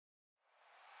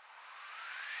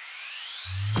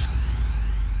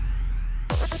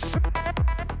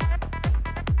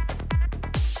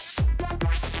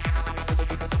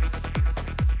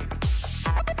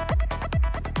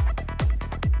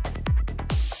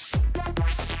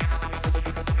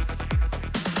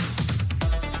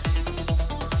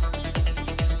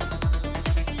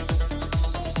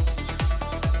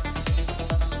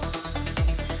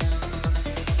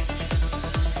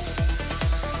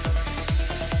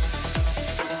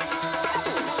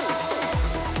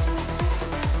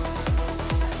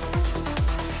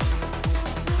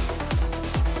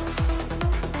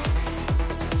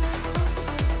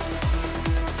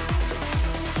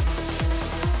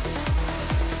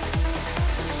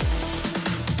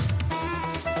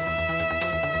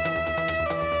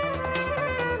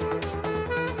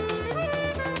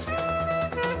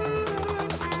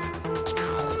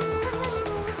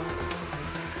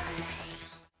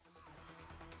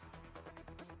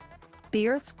The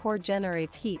Earth's core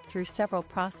generates heat through several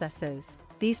processes.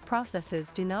 These processes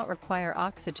do not require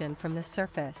oxygen from the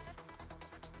surface.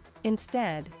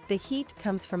 Instead, the heat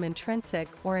comes from intrinsic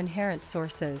or inherent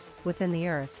sources within the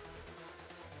Earth.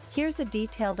 Here's a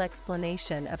detailed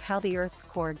explanation of how the Earth's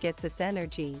core gets its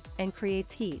energy and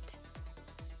creates heat.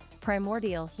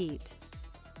 Primordial heat.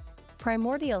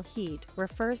 Primordial heat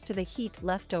refers to the heat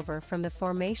left over from the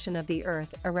formation of the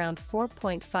Earth around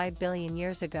 4.5 billion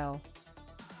years ago.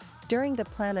 During the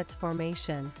planet's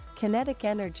formation, kinetic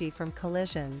energy from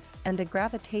collisions and the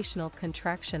gravitational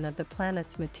contraction of the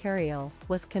planet's material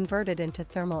was converted into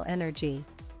thermal energy.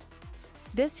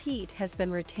 This heat has been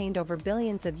retained over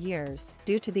billions of years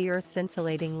due to the Earth's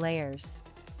insulating layers.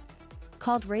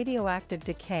 Called radioactive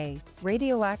decay,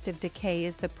 radioactive decay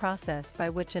is the process by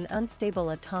which an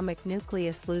unstable atomic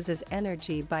nucleus loses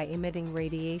energy by emitting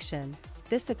radiation.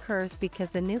 This occurs because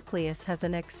the nucleus has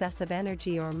an excess of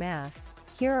energy or mass.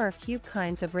 Here are a few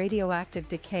kinds of radioactive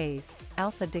decays: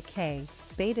 alpha decay,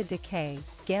 beta decay,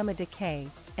 gamma decay,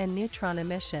 and neutron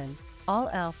emission,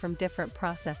 all from different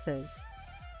processes.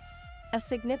 A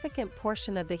significant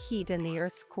portion of the heat in the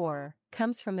Earth's core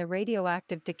comes from the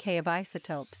radioactive decay of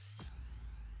isotopes.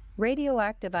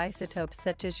 Radioactive isotopes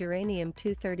such as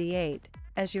uranium-238,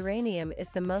 as uranium is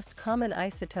the most common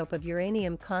isotope of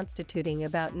uranium, constituting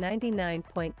about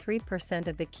 99.3%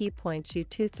 of the key points.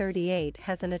 U-238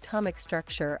 has an atomic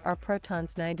structure are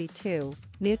protons 92,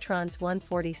 neutrons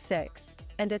 146,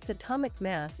 and its atomic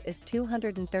mass is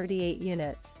 238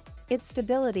 units. Its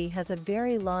stability has a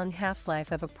very long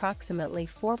half-life of approximately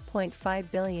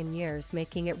 4.5 billion years,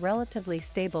 making it relatively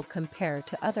stable compared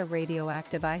to other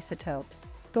radioactive isotopes.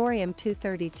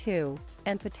 Thorium-232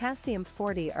 and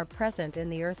potassium-40 are present in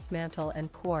the Earth's mantle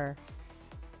and core.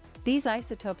 These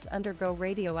isotopes undergo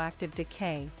radioactive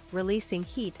decay, releasing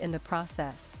heat in the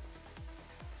process.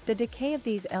 The decay of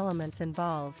these elements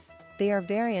involves, they are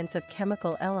variants of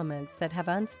chemical elements that have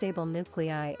unstable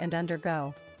nuclei and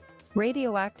undergo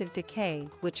radioactive decay,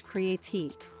 which creates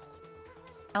heat.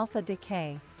 Alpha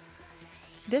decay.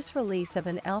 This release of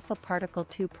an alpha particle,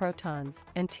 2 protons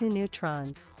and 2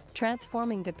 neutrons,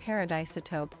 transforming the parent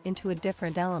isotope into a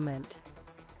different element.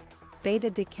 Beta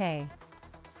decay.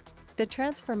 The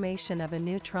transformation of a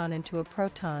neutron into a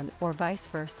proton or vice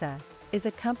versa is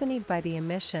accompanied by the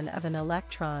emission of an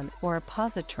electron or a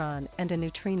positron and a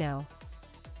neutrino.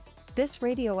 This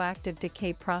radioactive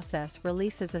decay process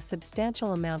releases a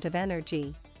substantial amount of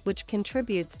energy, which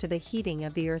contributes to the heating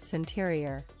of the Earth's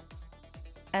interior.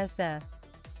 As the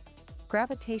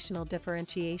gravitational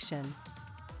differentiation.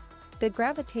 The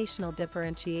gravitational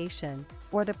differentiation,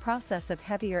 or the process of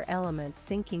heavier elements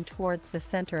sinking towards the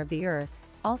center of the Earth,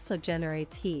 also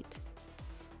generates heat.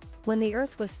 When the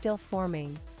Earth was still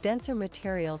forming, denser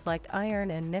materials like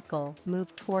iron and nickel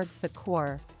moved towards the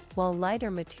core, while lighter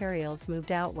materials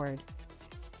moved outward.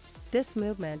 This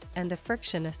movement and the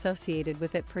friction associated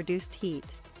with it produced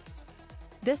heat.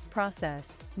 This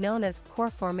process, known as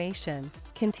core formation,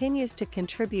 continues to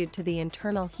contribute to the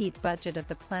internal heat budget of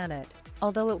the planet,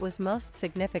 although it was most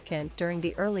significant during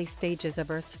the early stages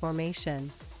of Earth's formation.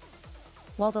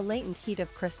 While the latent heat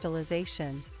of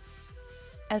crystallization.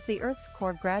 As the Earth's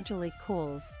core gradually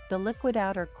cools, the liquid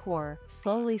outer core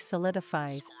slowly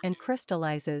solidifies and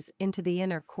crystallizes into the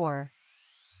inner core.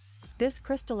 This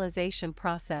crystallization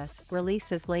process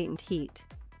releases latent heat.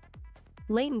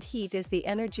 Latent heat is the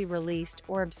energy released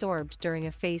or absorbed during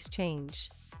a phase change.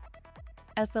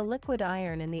 As the liquid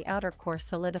iron in the outer core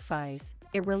solidifies,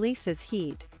 it releases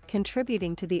heat,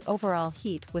 contributing to the overall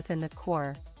heat within the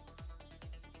core.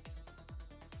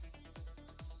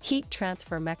 Heat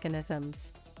transfer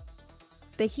mechanisms.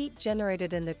 The heat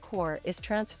generated in the core is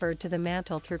transferred to the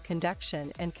mantle through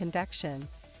conduction and convection.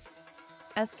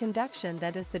 As conduction,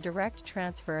 that is the direct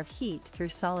transfer of heat through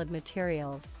solid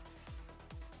materials.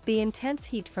 The intense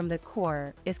heat from the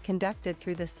core is conducted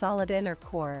through the solid inner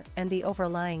core and the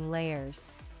overlying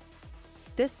layers.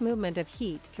 This movement of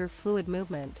heat through fluid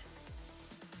movement.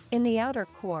 In the outer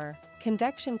core,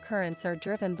 convection currents are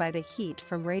driven by the heat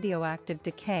from radioactive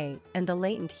decay and the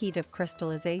latent heat of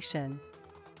crystallization.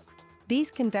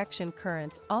 These convection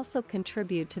currents also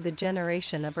contribute to the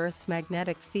generation of Earth's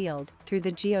magnetic field through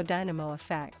the geodynamo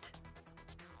effect.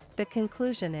 The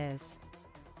conclusion is,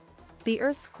 the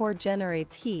Earth's core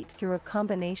generates heat through a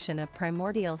combination of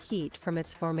primordial heat from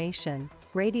its formation,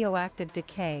 radioactive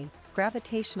decay,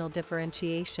 gravitational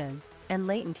differentiation, and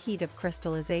latent heat of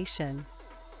crystallization.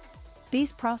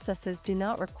 These processes do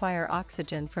not require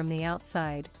oxygen from the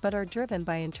outside but are driven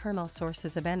by internal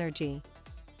sources of energy.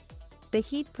 The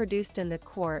heat produced in the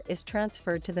core is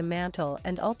transferred to the mantle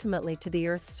and ultimately to the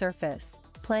Earth's surface,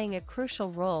 playing a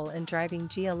crucial role in driving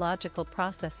geological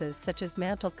processes such as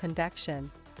mantle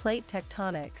convection, plate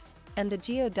tectonics, and the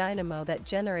geodynamo that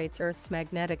generates Earth's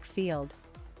magnetic field.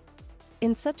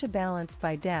 In such a balance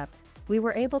by depth, we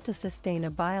were able to sustain a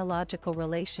biological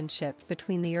relationship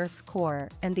between the Earth's core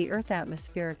and the Earth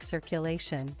atmospheric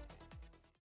circulation.